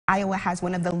Iowa has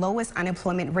one of the lowest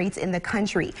unemployment rates in the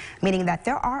country, meaning that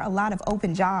there are a lot of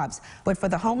open jobs. But for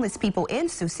the homeless people in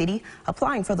Sioux City,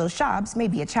 applying for those jobs may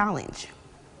be a challenge.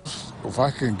 If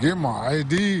I can get my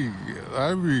ID,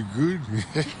 that'd be good.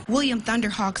 William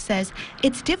Thunderhawk says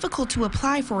it's difficult to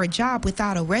apply for a job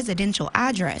without a residential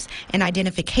address, an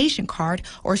identification card,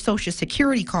 or social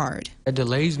security card. It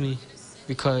delays me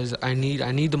because I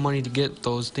need the money to get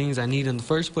those things I need in the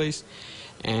first place,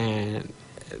 and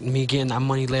me getting that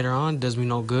money later on does me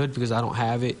no good because I don't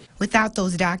have it. Without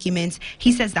those documents,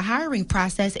 he says the hiring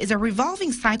process is a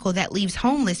revolving cycle that leaves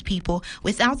homeless people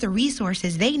without the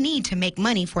resources they need to make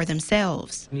money for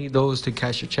themselves. You need those to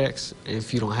cash your checks.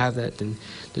 If you don't have that, then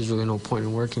there's really no point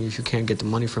in working if you can't get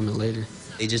the money from it later.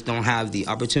 They just don't have the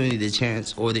opportunity, the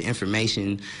chance, or the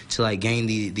information to gain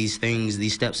these things,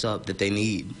 these steps up that they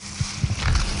need.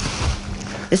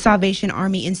 The Salvation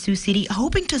Army in Sioux City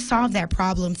hoping to solve that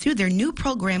problem through their new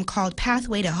program called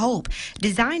Pathway to Hope,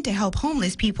 designed to help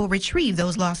homeless people retrieve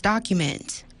those lost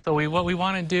documents. So what we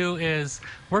want to do is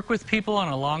work with people on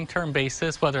a long-term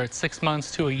basis, whether it's 6 months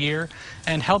to a year,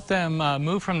 and help them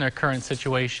move from their current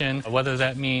situation, whether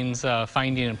that means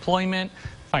finding employment,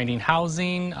 finding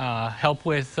housing, help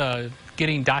with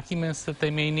getting documents that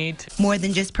they may need. More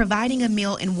than just providing a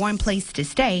meal and warm place to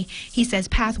stay, he says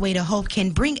Pathway to Hope can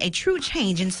bring a true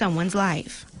change in someone's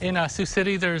life. In Sioux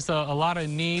City, there's a lot of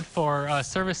need for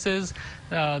services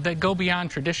that go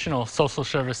beyond traditional social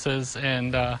services,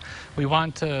 and we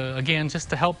want to, again,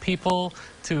 just to help people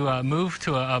to move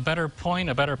to a better point,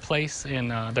 a better place in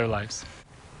their lives.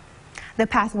 The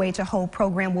Pathway to Hope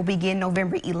program will begin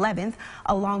November 11th,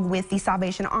 along with the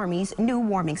Salvation Army's new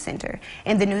warming center.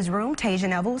 In the newsroom, Tasia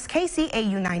Nevels,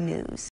 KCAU 9 News.